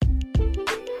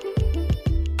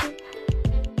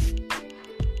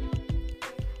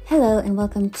Hello and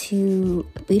welcome to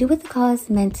Beauty with the Cause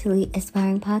Mentally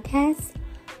Aspiring Podcast.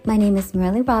 My name is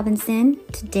Marley Robinson.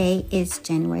 Today is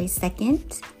January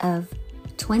 2nd of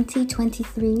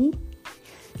 2023.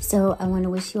 So I want to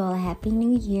wish you all a happy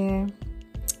new year.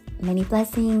 Many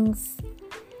blessings,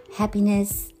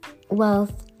 happiness,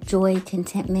 wealth, joy,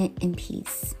 contentment, and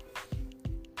peace.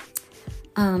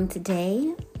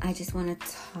 Today I just want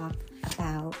to talk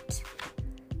about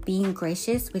being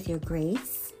gracious with your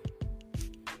grace.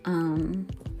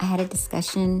 I had a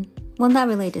discussion, well, not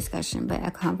really a discussion, but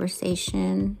a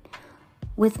conversation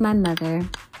with my mother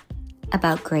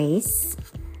about grace.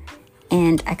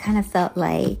 And I kind of felt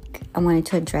like I wanted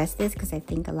to address this because I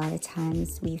think a lot of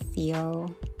times we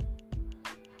feel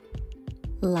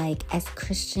like as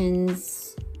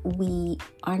Christians, we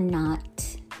are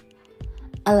not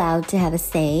allowed to have a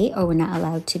say, or we're not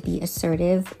allowed to be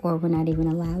assertive, or we're not even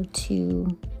allowed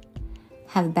to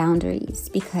have boundaries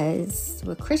because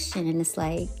we're Christian, and it's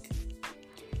like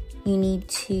you need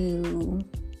to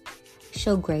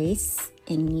show grace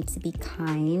and you need to be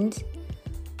kind.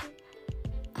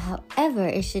 However,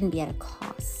 it shouldn't be at a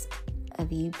cost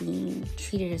of you being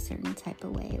treated a certain type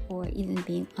of way or even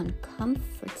being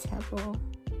uncomfortable.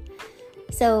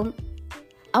 So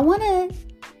I want to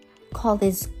call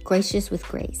this gracious with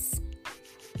grace.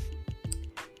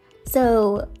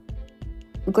 So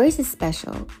grace is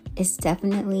special. It's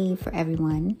definitely for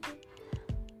everyone,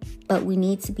 but we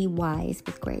need to be wise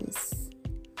with grace.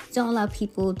 Don't allow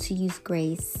people to use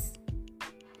grace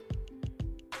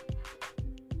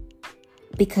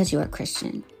because you're a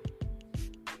Christian.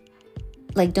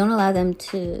 Like, don't allow them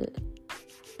to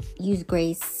use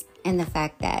grace and the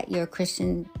fact that you're a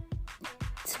Christian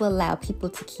to allow people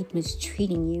to keep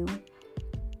mistreating you.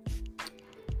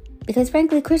 Because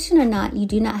frankly, Christian or not, you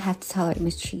do not have to tolerate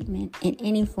mistreatment in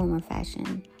any form or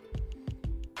fashion.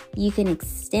 You can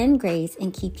extend grace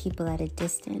and keep people at a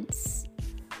distance.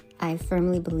 I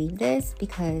firmly believe this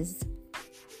because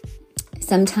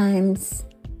sometimes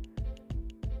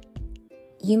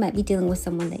you might be dealing with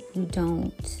someone that you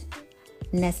don't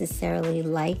necessarily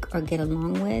like or get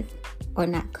along with or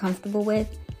not comfortable with.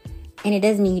 And it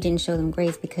doesn't mean you didn't show them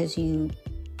grace because you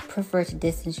prefer to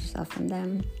distance yourself from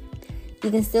them.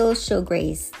 You can still show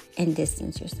grace and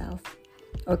distance yourself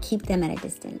or keep them at a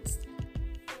distance.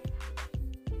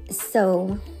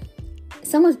 So,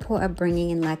 someone's poor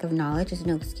upbringing and lack of knowledge is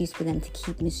no excuse for them to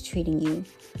keep mistreating you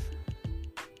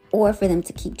or for them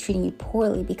to keep treating you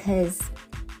poorly, because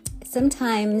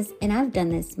sometimes, and I've done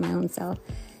this my own self,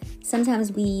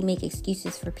 sometimes we make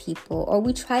excuses for people or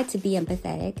we try to be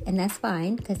empathetic, and that's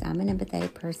fine because I'm an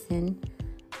empathetic person.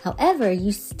 However,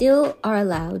 you still are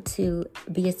allowed to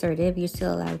be assertive. You're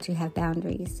still allowed to have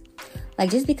boundaries. Like,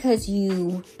 just because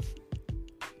you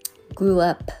grew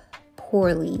up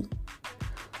poorly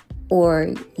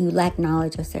or you lack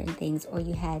knowledge of certain things or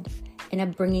you had an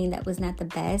upbringing that was not the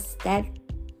best, that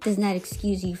does not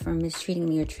excuse you from mistreating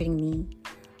me or treating me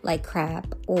like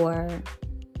crap or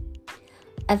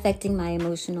affecting my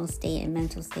emotional state and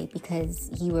mental state because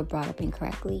you were brought up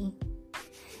incorrectly.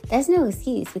 That's no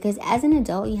excuse, because as an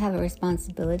adult, you have a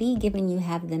responsibility. Given you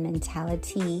have the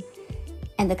mentality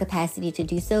and the capacity to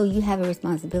do so, you have a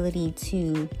responsibility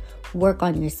to work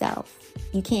on yourself.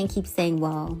 You can't keep saying,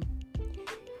 well,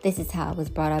 this is how I was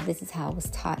brought up. This is how I was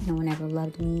taught. No one ever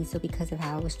loved me. So because of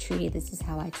how I was treated, this is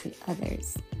how I treat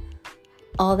others.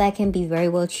 All that can be very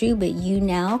well true, but you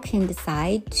now can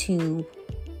decide to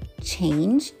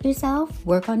change yourself,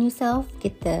 work on yourself,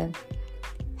 get the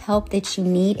help that you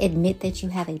need, admit that you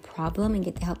have a problem and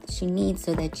get the help that you need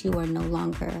so that you are no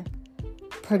longer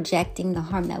projecting the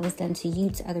harm that was done to you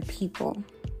to other people.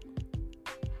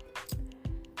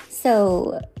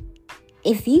 So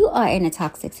if you are in a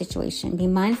toxic situation, be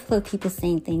mindful of people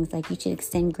saying things like you should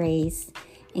extend grace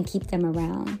and keep them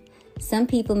around. Some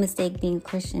people mistake being a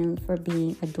Christian for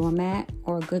being a doormat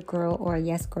or a good girl or a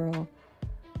yes girl,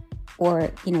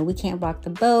 or, we can't rock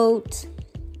the boat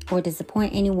or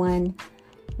disappoint anyone,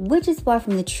 which is far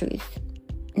from the truth.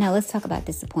 Now let's talk about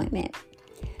disappointment.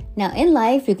 Now in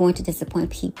life, you're going to disappoint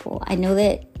people. I know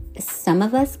that some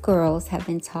of us girls have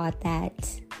been taught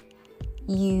that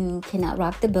you cannot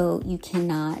rock the boat. You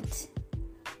cannot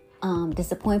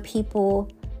disappoint people.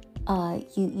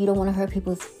 You don't want to hurt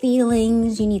people's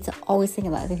feelings. You need to always think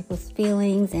about other people's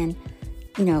feelings and,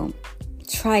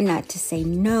 try not to say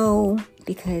no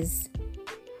because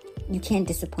you can't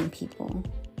disappoint people.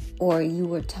 Or you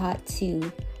were taught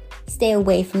to stay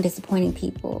away from disappointing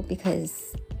people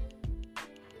because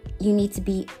you need to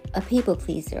be a people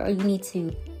pleaser, or you need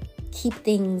to keep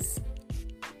things,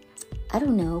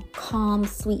 calm,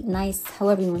 sweet, nice,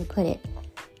 however you want to put it.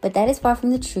 But that is far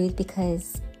from the truth,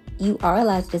 because you are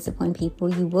allowed to disappoint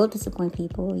people. You will disappoint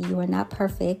people. You are not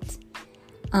perfect.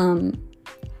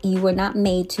 You were not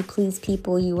made to please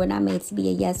people. You were not made to be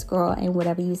a yes girl and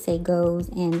whatever you say goes.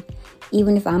 And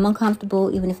even if I'm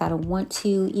uncomfortable, even if I don't want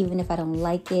to, even if I don't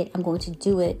like it, I'm going to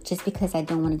do it just because I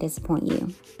don't want to disappoint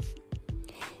you.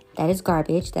 That is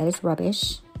garbage. That is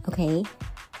rubbish. Okay.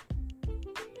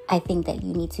 I think that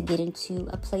you need to get into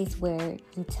a place where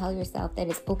you tell yourself that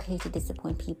it's okay to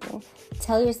disappoint people.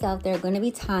 Tell yourself there are going to be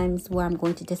times where I'm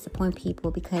going to disappoint people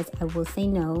because I will say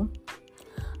no.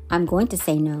 I'm going to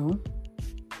say no.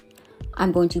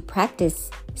 I'm going to practice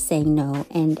saying no.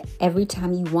 And every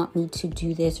time you want me to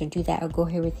do this or do that or go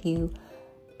here with you,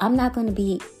 I'm not going to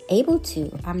be able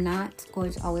to. I'm not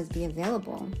going to always be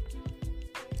available.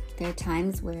 There are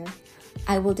times where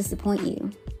I will disappoint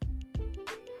you.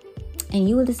 And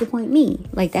you will disappoint me.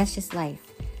 Like, that's just life.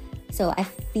 So I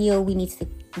feel we need to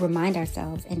remind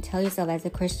ourselves and tell yourself as a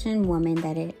Christian woman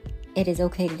that it is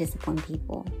okay to disappoint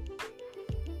people.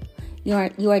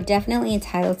 You are definitely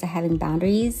entitled to having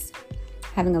boundaries,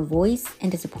 having a voice,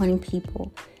 and disappointing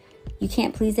people. You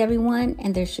can't please everyone,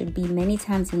 and there should be many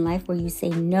times in life where you say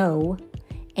no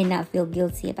and not feel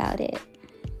guilty about it.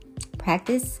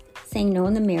 Practice saying no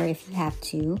in the mirror if you have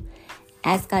to.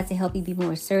 Ask God to help you be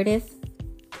more assertive.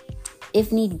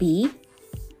 If need be,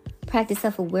 practice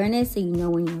self-awareness so you know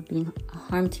when you're being a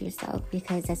harm to yourself,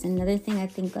 because that's another thing I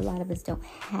think a lot of us don't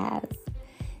have.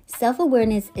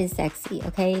 Self-awareness is sexy,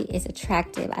 okay? It's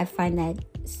attractive. I find that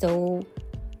so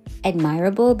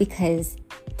admirable because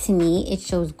to me, it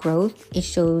shows growth. It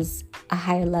shows a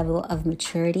higher level of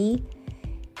maturity.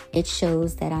 It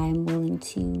shows that I am willing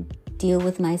to deal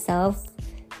with myself,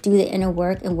 do the inner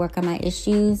work and work on my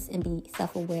issues and be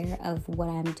self-aware of what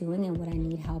I'm doing and what I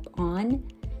need help on,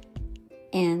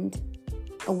 and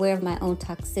aware of my own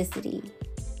toxicity,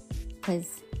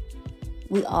 because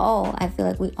I feel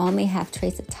like we all may have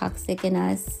traits of toxic in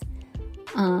us,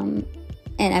 and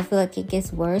I feel like it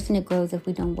gets worse and it grows if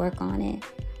we don't work on it.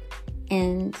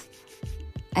 And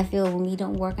I feel when we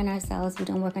don't work on ourselves, we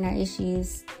don't work on our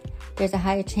issues, there's a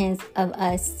higher chance of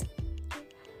us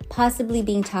possibly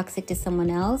being toxic to someone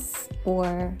else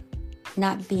or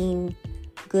not being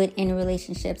good in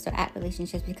relationships or at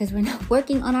relationships because we're not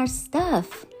working on our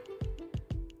stuff.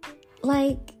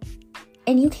 Like,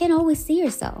 and you can't always see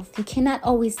yourself. You cannot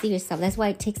always see yourself. That's why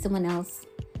it takes someone else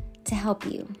to help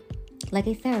you, like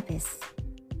a therapist,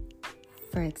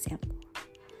 for example.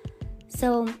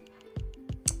 So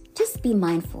just be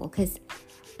mindful, because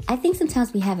I think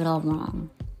sometimes we have it all wrong.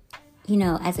 You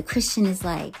know, as a Christian, it's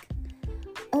like,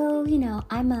 oh, you know,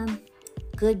 I'm a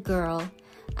good girl.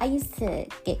 I used to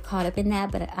get caught up in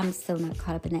that, but I'm still not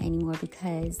caught up in that anymore,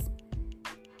 because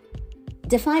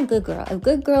define good girl. If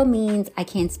good girl means I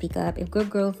can't speak up, if good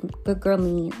girl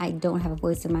means I don't have a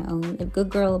voice of my own, if good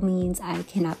girl means I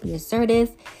cannot be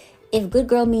assertive, if good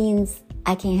girl means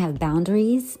I can't have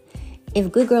boundaries,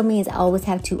 if good girl means I always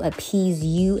have to appease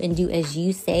you and do as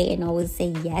you say and always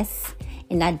say yes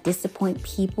and not disappoint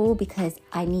people because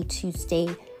I need to stay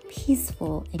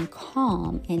peaceful and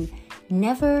calm and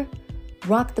never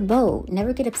rock the boat,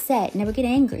 never get upset, never get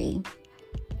angry,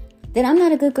 then I'm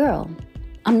not a good girl.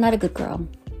 I'm not a good girl.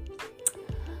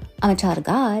 I'm a child of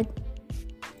God.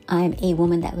 I'm a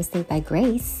woman that was saved by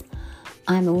grace.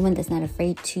 I'm a woman that's not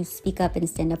afraid to speak up and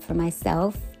stand up for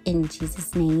myself in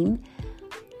Jesus' name,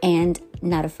 and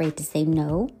not afraid to say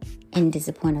no and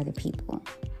disappoint other people.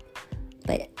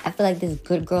 But I feel like this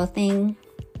good girl thing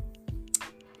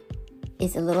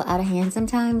is a little out of hand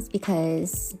sometimes,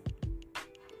 because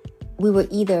we were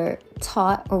either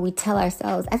taught or we tell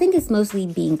ourselves. I think it's mostly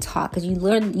being taught, because you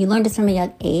learn this from a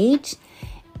young age,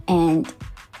 and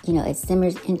you know it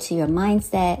simmers into your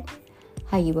mindset,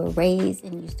 how you were raised,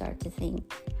 and you start to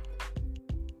think,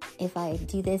 if I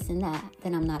do this and that,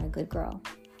 then I'm not a good girl.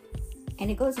 And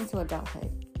it goes into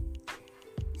adulthood.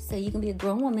 So you can be a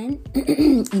grown woman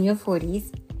in your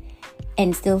 40s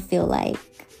and still feel like,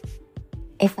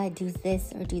 if I do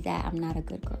this or do that, I'm not a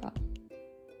good girl.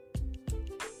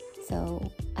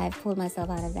 So I've pulled myself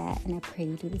out of that, and I pray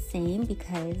you do the same,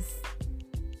 because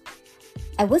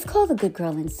I was called a good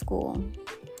girl in school.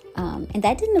 And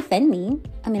that didn't offend me.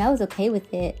 I mean, I was okay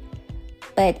with it.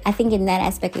 But I think in that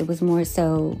aspect, it was more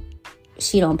so,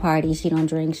 she don't party, she don't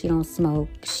drink, she don't smoke,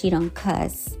 she don't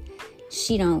cuss,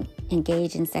 she don't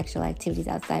engage in sexual activities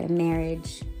outside of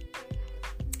marriage.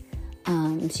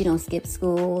 She don't skip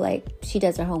school. Like, she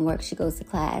does her homework, she goes to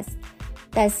class.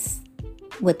 That's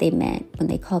what they meant when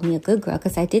they called me a good girl,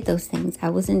 because I did those things. I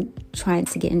wasn't trying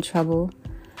to get in trouble.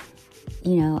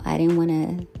 You know, I didn't want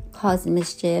to cause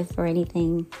mischief or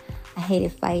anything. I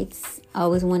hated fights. I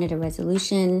always wanted a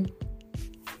resolution.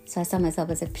 So I saw myself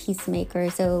as a peacemaker.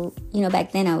 So,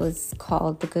 back then I was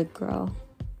called the good girl.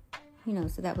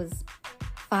 So that was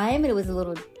fine, but it was a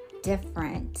little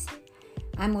different.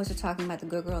 I'm also talking about the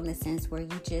good girl in the sense where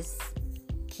you just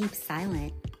keep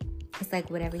silent. It's like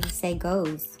whatever you say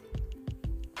goes.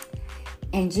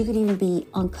 And you could even be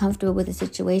uncomfortable with a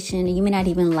situation, and you may not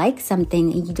even like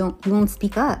something, and you won't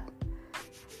speak up.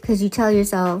 Because you tell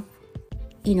yourself,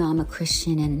 I'm a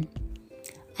Christian and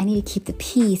I need to keep the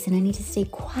peace and I need to stay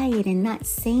quiet and not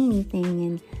say anything,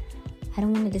 and I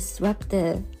don't want to disrupt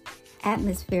the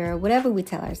atmosphere or whatever we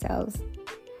tell ourselves.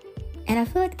 And I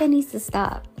feel like that needs to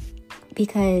stop,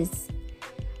 because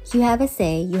you have a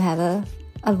say, you have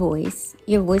a voice.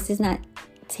 Your voice is not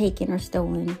taken or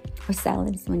stolen or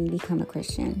silenced when you become a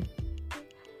Christian.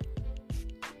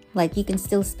 Like, you can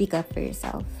still speak up for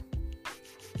yourself.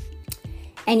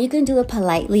 And you can do it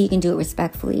politely, you can do it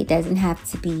respectfully. It doesn't have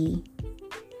to be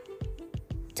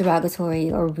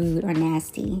derogatory or rude or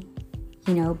nasty,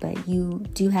 but you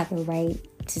do have the right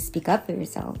to speak up for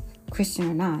yourself,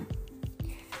 Christian or not.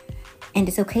 And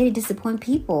it's okay to disappoint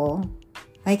people.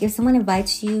 Like, if someone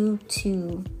invites you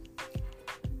to,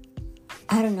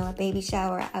 I don't know, a baby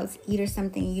shower, out to eat or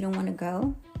something, and you don't want to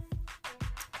go,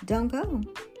 don't go.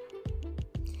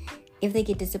 If they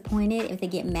get disappointed, if they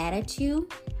get mad at you,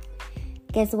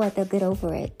 guess what? They'll get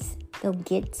over it. They'll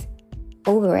get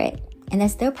over it. And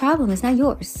that's their problem. It's not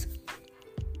yours.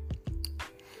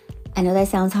 I know that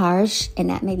sounds harsh, and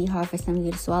that may be hard for some of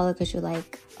you to swallow, because you're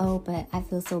like, oh, but I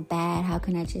feel so bad. How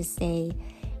can I just say,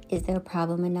 is their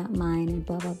problem and not mine, and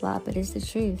blah, blah, blah. But it's the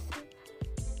truth.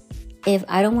 If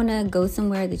I don't want to go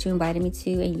somewhere that you invited me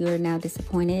to and you're now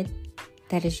disappointed,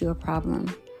 that is your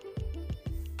problem.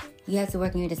 You have to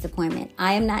work on your disappointment.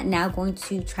 I am not now going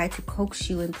to try to coax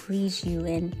you and please you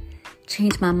and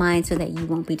change my mind so that you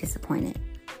won't be disappointed.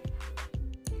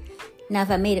 Now, if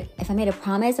I made a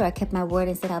promise, or I kept my word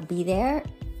and said I'll be there,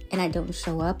 and I don't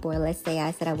show up, or let's say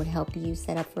I said I would help you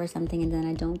set up for something and then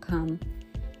I don't come,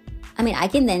 I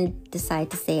can then decide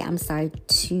to say I'm sorry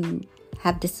to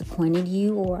have disappointed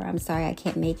you, or I'm sorry I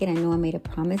can't make it. I know I made a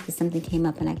promise, but something came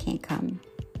up and I can't come.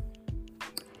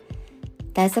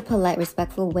 That's a polite,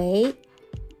 respectful way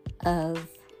of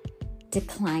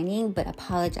declining, but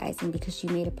apologizing, because you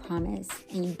made a promise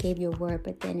and you gave your word,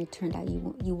 but then it turned out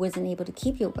you wasn't able to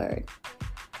keep your word.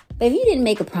 But if you didn't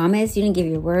make a promise, you didn't give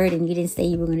your word, and you didn't say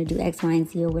you were going to do X, Y, and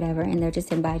Z or whatever, and they're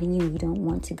just inviting you and you don't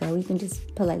want to go, you can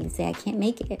just politely say, I can't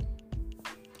make it.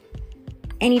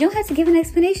 And you don't have to give an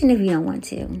explanation if you don't want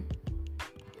to.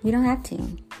 You don't have to.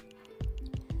 And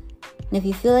if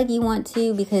you feel like you want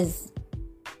to because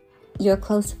you're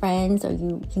close friends, or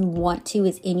you want to,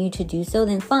 it's in you to do so,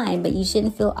 then fine. But you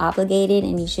shouldn't feel obligated,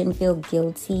 and you shouldn't feel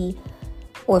guilty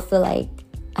or feel like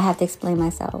I have to explain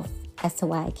myself as to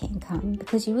why I can't come,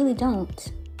 because you really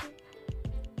don't.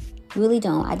 You really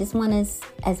don't. I just want us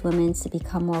as women to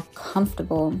become more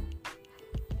comfortable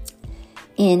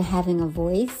in having a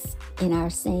voice, in our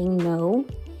saying no,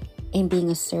 in being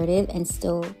assertive, and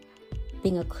still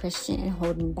being a Christian and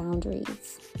holding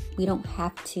boundaries. We don't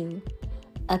have to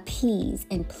appease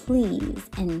and please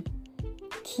and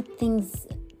keep things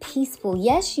peaceful.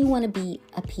 Yes, you want to be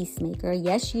a peacemaker.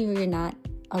 Yes, you're not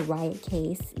a riot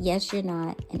case. Yes, you're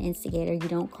not an instigator. You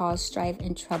don't cause strife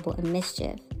and trouble and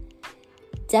mischief.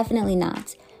 Definitely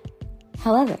not.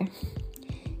 However,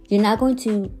 you're not going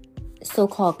to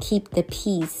so-called keep the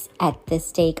peace at the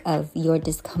stake of your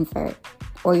discomfort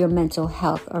or your mental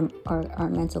health or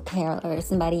mental care, or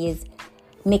somebody is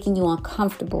making you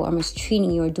uncomfortable or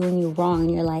mistreating you or doing you wrong,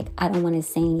 and you're like, I don't want to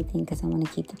say anything because I want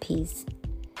to keep the peace.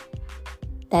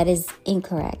 That is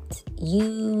incorrect.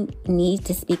 You need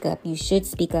to speak up. You should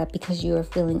speak up because you are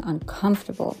feeling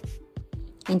uncomfortable.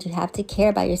 And you have to care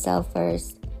about yourself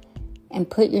first and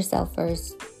put yourself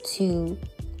first to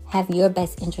have your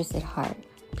best interest at heart.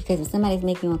 Because if somebody's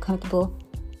making you uncomfortable,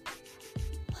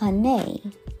 honey,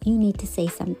 you need to say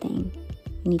something.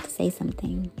 You need to say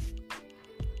something.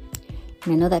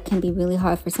 And I know that can be really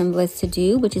hard for some of us to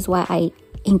do, which is why I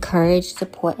encourage,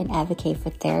 support, and advocate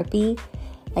for therapy.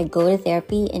 Like, go to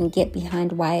therapy and get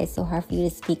behind why it's so hard for you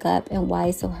to speak up and why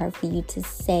it's so hard for you to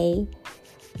say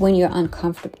when you're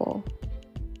uncomfortable.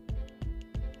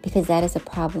 Because that is a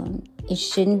problem. It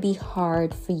shouldn't be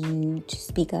hard for you to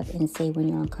speak up and say when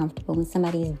you're uncomfortable. When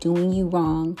somebody is doing you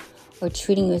wrong or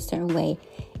treating you a certain way,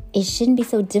 it shouldn't be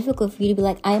so difficult for you to be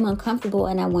like, I am uncomfortable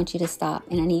and I want you to stop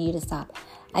and I need you to stop.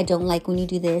 I don't like when you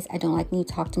do this. I don't like when you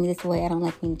talk to me this way. I don't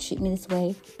like when you treat me this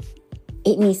way.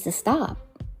 It needs to stop.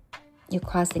 You're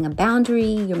crossing a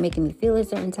boundary. You're making me feel a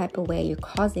certain type of way. You're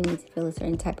causing me to feel a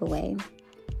certain type of way.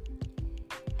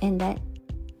 And that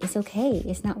is okay.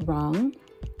 It's not wrong.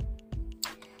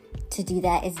 to do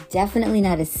that. It's definitely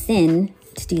not a sin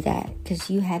to do that, because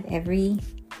you have every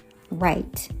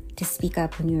right to speak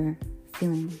up when you're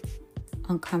feeling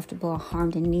uncomfortable or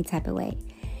harmed in any type of way.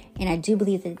 And I do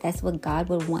believe that that's what God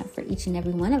would want for each and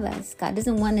every one of us. God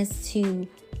doesn't want us to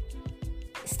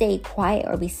stay quiet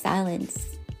or be silent,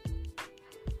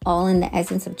 all in the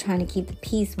essence of trying to keep the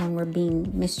peace when we're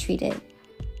being mistreated.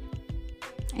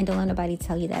 And don't let nobody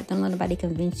tell you that. Don't let nobody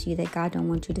convince you that God don't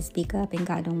want you to speak up, and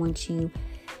God don't want you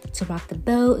to rock the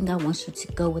boat, and God wants you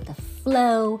to go with the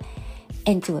flow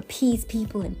and to appease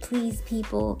people and please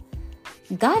people.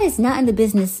 God is not in the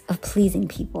business of pleasing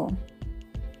people.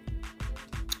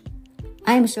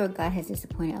 I am sure God has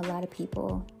disappointed a lot of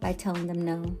people by telling them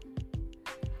no.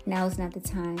 Now is not the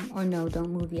time, or no,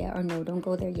 don't move yet, or no, don't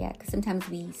go there yet. Because sometimes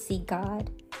we see God,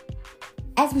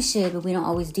 as we should, but we don't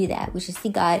always do that. We should see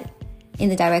God in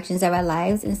the directions of our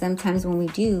lives. And sometimes when we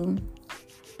do,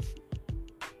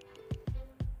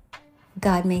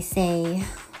 God may say,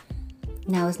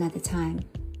 now is not the time.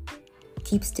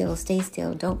 Keep still, stay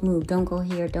still, don't move, don't go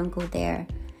here, don't go there.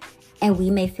 And we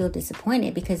may feel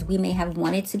disappointed because we may have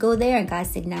wanted to go there and God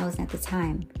said, now is not the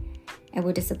time. And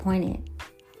we're disappointed.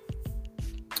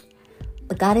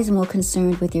 But God is more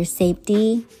concerned with your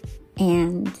safety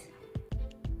and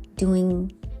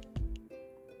doing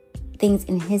things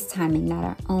in His timing, not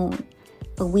our own.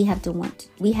 But we have to want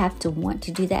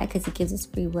to do that, because He gives us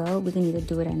free will. We can either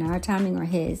do it in our timing or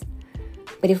His.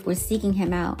 But if we're seeking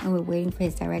Him out and we're waiting for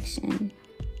His direction,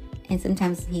 and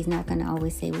sometimes He's not going to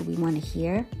always say what we want to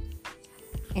hear,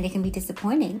 and it can be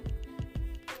disappointing.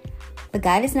 But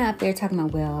God is not up there talking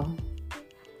about, well,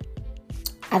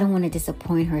 I don't want to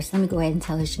disappoint her, so let me go ahead and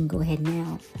tell her she can go ahead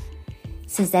now,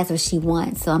 since that's what she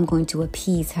wants, so I'm going to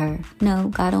appease her. No,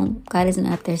 God isn't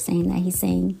up there saying that. He's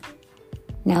saying,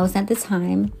 now is not the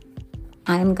time.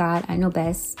 I am God. I know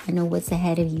best. I know what's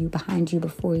ahead of you, behind you,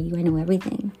 before you. I know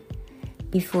everything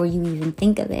before you even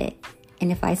think of it.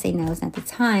 And if I say now is not the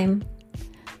time,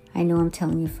 I know I'm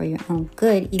telling you for your own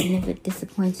good, even if it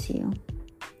disappoints you.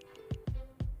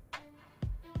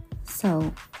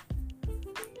 So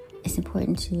it's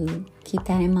important to keep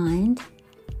that in mind.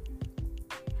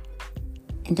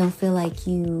 And don't feel like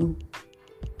you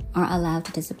are allowed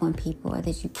to disappoint people, or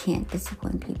that you can't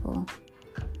disappoint people.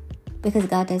 Because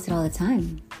God does it all the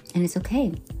time. And it's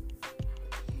okay.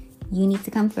 You need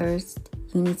to come first.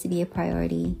 You need to be a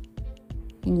priority.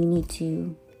 And you need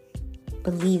to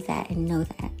believe that and know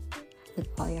that with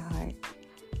all your heart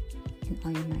and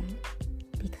all your might.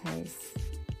 Because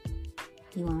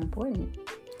you are important.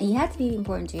 And you have to be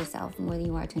important to yourself more than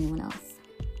you are to anyone else.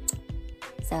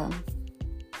 So,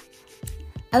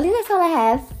 I believe that's all I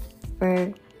have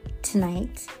for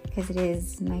tonight, because it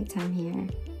is nighttime here.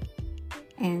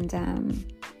 And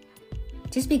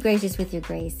just be gracious with your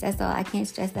grace. That's all. I can't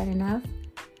stress that enough.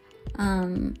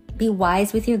 Be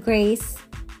wise with your grace.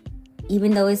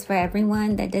 Even though it's for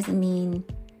everyone, that doesn't mean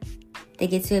they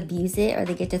get to abuse it, or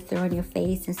they get to throw in your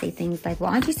face and say things like,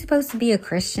 well, aren't you supposed to be a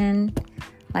Christian?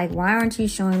 Like, why aren't you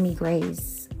showing me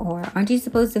grace? Or aren't you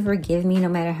supposed to forgive me no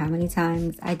matter how many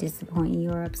times I disappoint you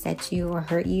or upset you or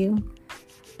hurt you?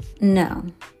 No.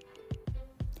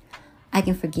 I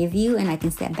can forgive you, and I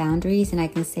can set boundaries, and I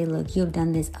can say, look, you have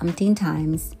done this umpteen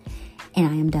times and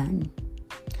I am done.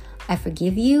 I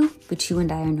forgive you, but you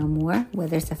and I are no more,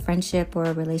 whether it's a friendship or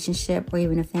a relationship or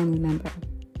even a family member.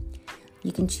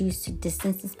 You can choose to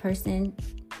distance this person,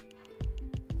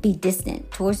 be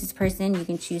distant towards this person. You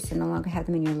can choose to no longer have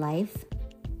them in your life.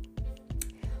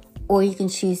 Or you can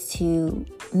choose to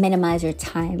minimize your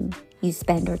time you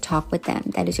spend or talk with them.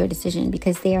 That is your decision,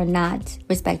 because they are not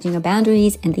respecting your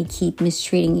boundaries and they keep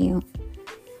mistreating you.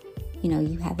 You know,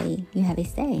 you have a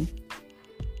say.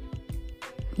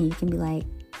 And you can be like,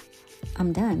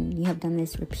 I'm done. You have done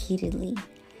this repeatedly.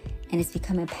 And it's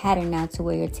become a pattern now to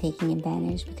where you're taking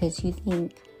advantage, because you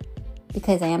think,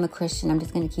 because I am a Christian, I'm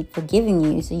just going to keep forgiving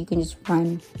you so you can just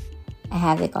run a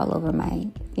havoc all over my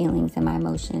feelings and my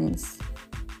emotions.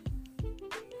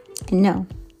 And no.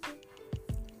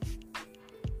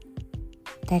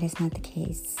 That is not the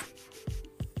case.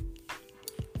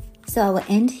 So I will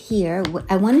end here.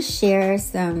 I want to share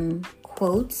some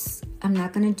quotes. I'm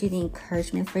not going to do the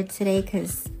encouragement for today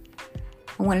because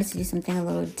I wanted to do something a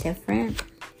little different.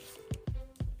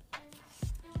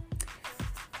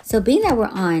 So being that we're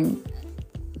on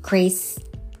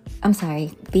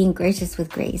being gracious with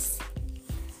grace,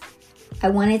 I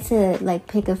wanted to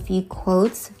pick a few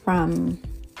quotes from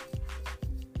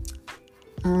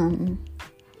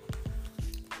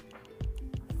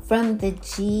the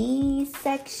G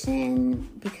section,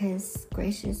 because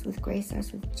gracious with grace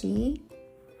starts with G.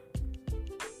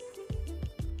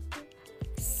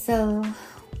 So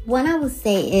One I will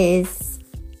say is,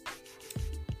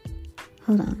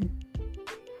 hold on.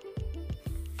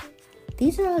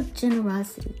 These are all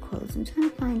generosity quotes. I'm trying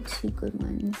to find 2 good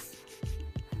ones.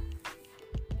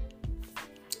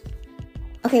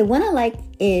 Okay, one I like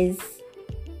is,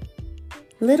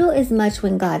 little is much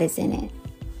when God is in it.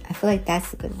 I feel like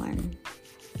that's a good one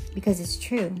because it's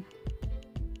true.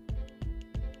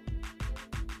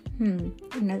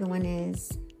 Another one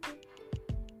is,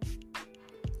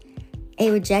 a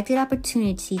rejected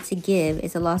opportunity to give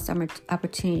is a lost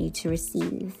opportunity to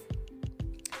receive.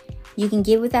 You can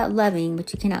give without loving,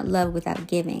 but you cannot love without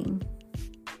giving.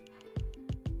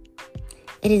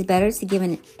 It is better to give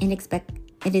an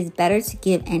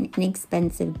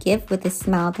inexpensive gift with a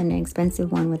smile than an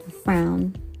expensive one with a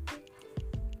frown.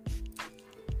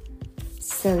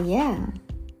 So yeah.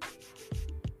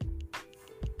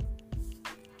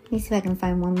 Let me see if I can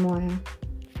find one more.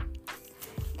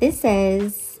 This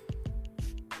says,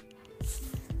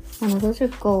 those are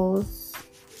goals.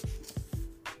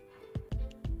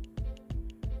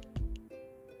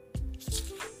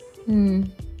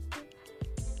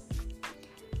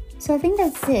 So I think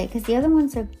that's it, because the other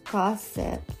ones are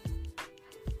gossip.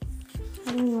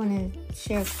 I don't really want to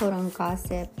share a quote on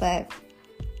gossip, but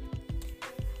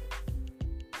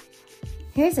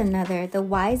here's another. The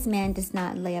wise man does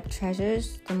not lay up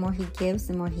treasures. The more he gives,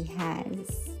 the more he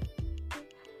has.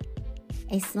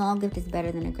 A small gift is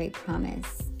better than a great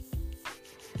promise.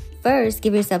 First,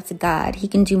 give yourself to God. He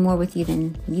can do more with you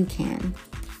than you can.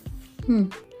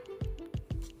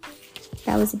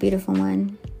 That was a beautiful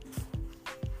one.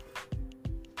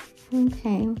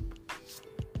 Okay.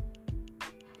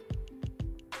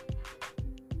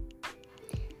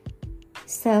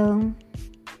 So,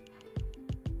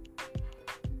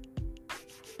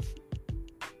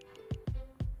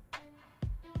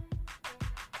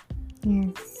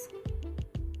 yes.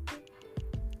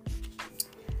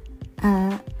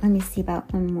 Let me see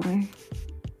about one more.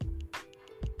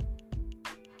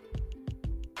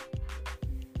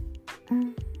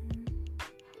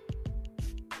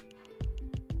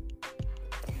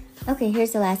 Okay,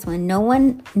 here's the last one.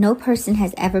 No person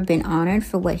has ever been honored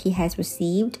for what he has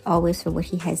received, always for what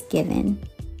he has given.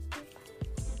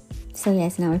 So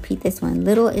yes, and I'll repeat this one.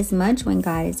 Little is much when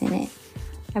God is in it.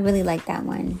 I really like that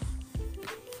one.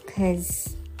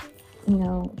 Because,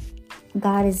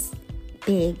 God is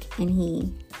big and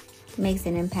he makes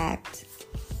an impact.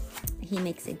 He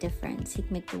makes a difference. He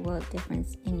can make the world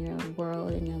difference in your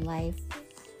world, in your life.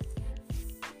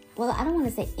 Well, I don't want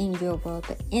to say in your world,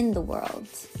 but in the world.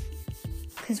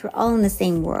 Because we're all in the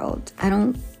same world. I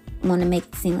don't want to make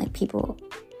it seem like people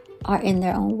are in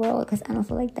their own world, because I don't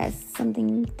feel like that's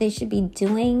something they should be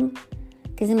doing,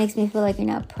 because it makes me feel like you're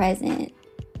not present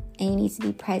and you need to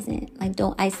be present. Like,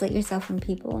 don't isolate yourself from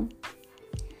people.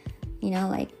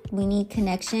 We need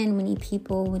connection, we need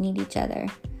people, we need each other.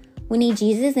 We need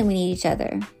Jesus and we need each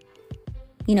other.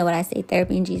 You know what I say,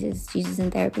 therapy and Jesus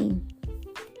and therapy.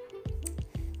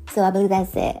 So I believe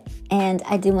that's it. And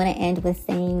I do want to end with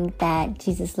saying that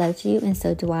Jesus loves you, and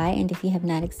so do I. And if you have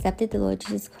not accepted the Lord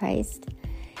Jesus Christ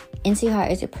into your heart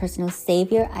as your personal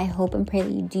Savior, I hope and pray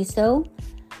that you do so.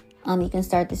 You can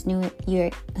start this new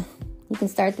year. You can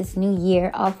start this new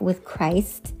year off with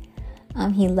Christ.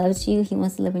 He loves you. He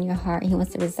wants to live in your heart. He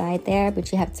wants to reside there,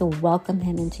 but you have to welcome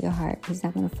him into your heart. He's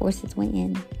not going to force his way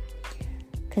in,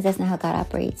 because that's not how God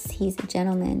operates. He's a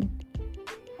gentleman.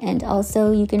 And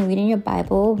also, you can read in your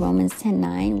Bible Romans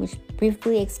 10:9, which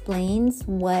briefly explains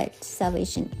what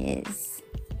salvation is.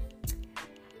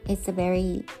 It's a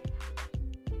very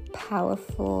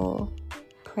powerful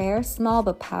prayer, small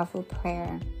but powerful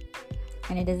prayer.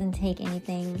 And it doesn't take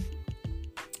anything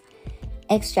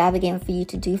extravagant for you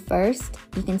to do first.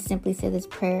 You can simply say this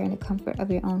prayer in the comfort of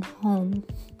your own home.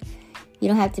 You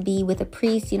don't have to be with a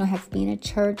priest. You don't have to be in a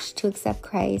church to accept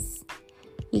Christ.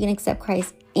 You can accept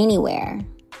Christ anywhere.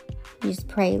 You just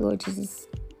pray, Lord Jesus,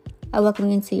 I welcome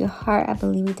you into your heart. I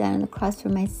believe you died on the cross for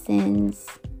my sins.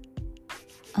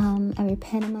 I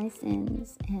repent of my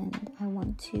sins, and I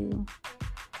want to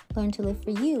learn to live for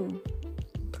you.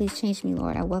 Please change me,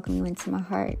 Lord. I welcome you into my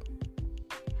heart.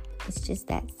 It's just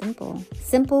that simple.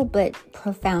 Simple, but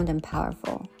profound and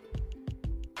powerful.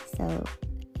 So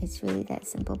it's really that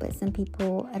simple. But some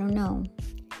people, I don't know,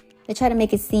 they try to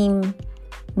make it seem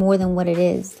more than what it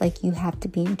is. Like, you have to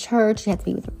be in church, you have to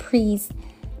be with a priest,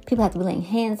 people have to be laying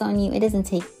hands on you. It doesn't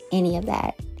take any of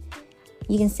that.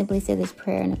 You can simply say this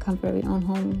prayer in the comfort of your own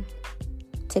home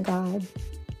to God.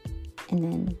 And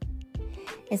then,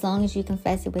 as long as you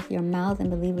confess it with your mouth and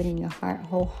believe it in your heart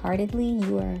wholeheartedly,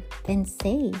 you are then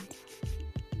saved.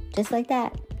 Just like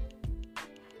that.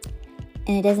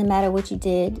 And it doesn't matter what you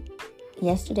did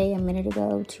yesterday, a minute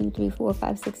ago, 2, 3, 4,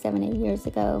 5, 6, 7, 8 years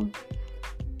ago.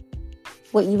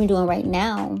 What you've been doing right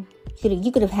now,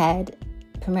 you could have had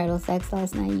premarital sex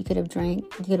last night. You could have drank.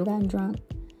 You could have gotten drunk.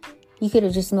 You could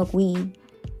have just smoked weed.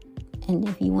 And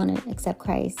if you want to accept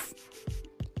Christ,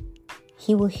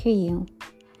 He will hear you.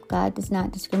 God does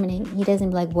not discriminate. He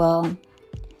doesn't be like, well,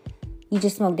 you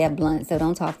just smoked that blunt, so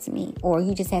don't talk to me. Or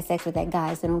you just had sex with that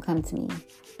guy, so don't come to me.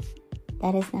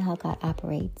 That is not how God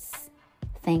operates.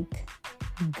 Thank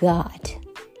God.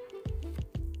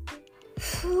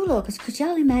 Ooh, Lord, could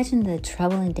y'all imagine the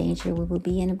trouble and danger we would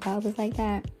be in if God was like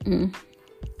that? I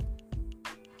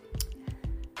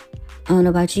don't know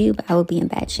about you, but I would be in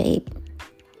bad shape.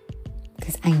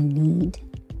 Because I need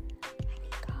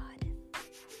God.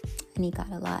 I need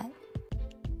God a lot.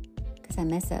 Because I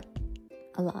mess up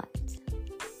a lot.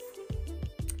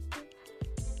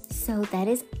 So that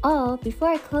is all. Before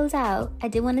I close out, I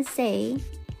did want to say,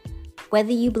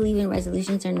 whether you believe in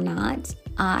resolutions or not,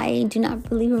 I do not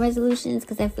believe in resolutions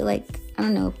because I feel like, I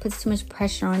don't know, it puts too much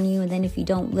pressure on you. And then if you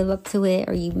don't live up to it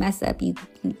or you mess up, you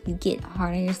get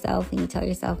hard on yourself and you tell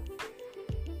yourself,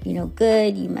 you know,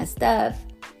 good, you messed up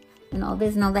and all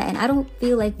this and all that. And I don't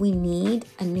feel like we need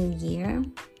a new year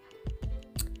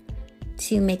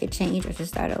to make a change or to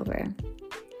start over.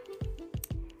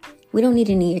 We don't need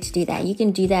a new year to do that. You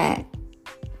can do that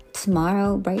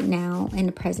tomorrow, right now, in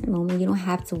the present moment. You don't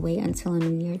have to wait until a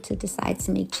new year to decide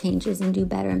to make changes and do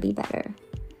better and be better.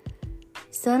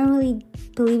 So I don't really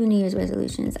believe in New Year's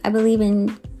resolutions. I believe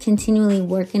in continually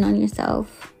working on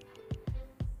yourself,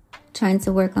 trying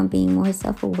to work on being more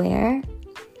self-aware,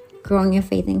 growing your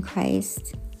faith in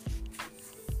Christ,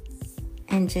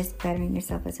 and just bettering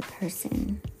yourself as a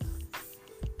person.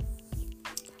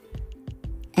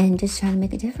 And just trying to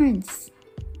make a difference.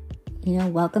 You know,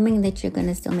 welcoming that you're going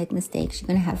to still make mistakes. You're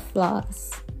going to have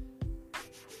flaws.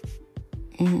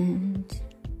 And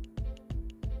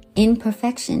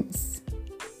imperfections.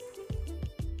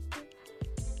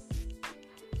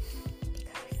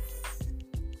 Because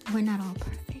we're not all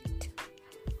perfect.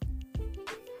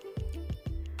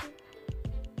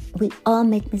 We all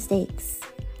make mistakes.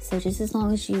 So just as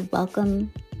long as you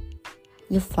welcome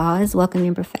your flaws, welcome your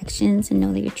imperfections, and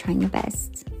know that you're trying your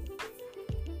best.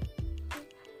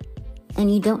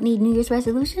 And you don't need New Year's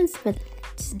resolutions for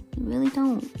that. You really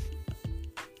don't.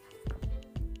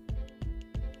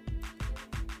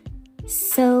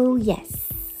 So, yes,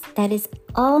 that is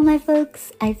all, my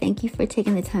folks. I thank you for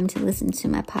taking the time to listen to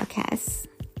my podcast.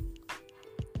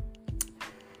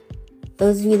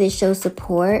 Those of you that show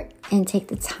support and take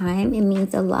the time, it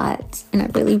means a lot. And I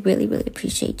really, really, really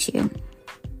appreciate you.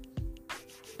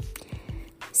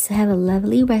 So have a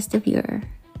lovely rest of your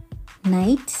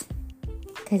night.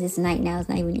 Because it's night now, it's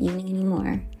not even evening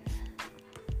anymore.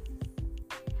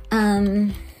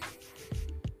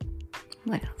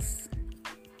 What else?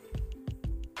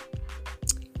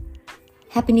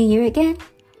 Happy New Year again.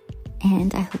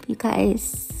 And I hope you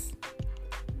guys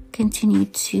continue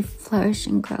to flourish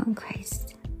and grow in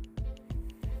Christ.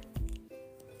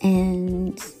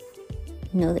 And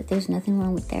know that there's nothing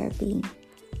wrong with therapy.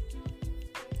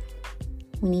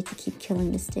 We need to keep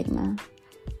killing the stigma.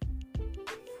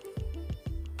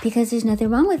 Because there's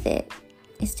nothing wrong with it.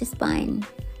 It's just fine.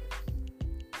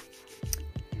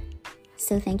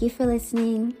 So thank you for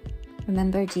listening.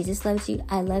 Remember, Jesus loves you.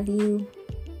 I love you.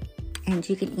 And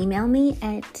you can email me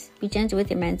at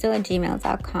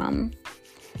begentlewithyourmentor@gmail.com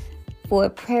for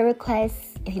prayer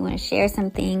requests. If you want to share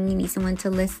something, you need someone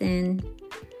to listen.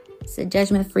 It's a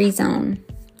judgment-free zone.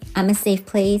 I'm a safe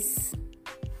place.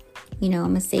 You know,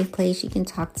 I'm a safe place. You can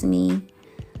talk to me.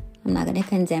 I'm not going to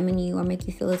condemn you or make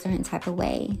you feel a certain type of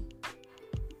way.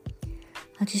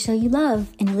 I'll just show you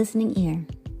love and a listening ear.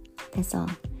 That's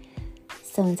all.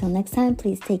 So until next time,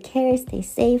 please take care, stay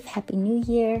safe, Happy New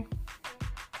Year.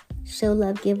 Show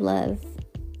love, give love,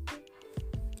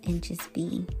 and just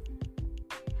be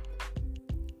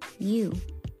you.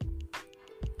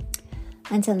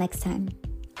 Until next time,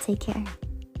 take care.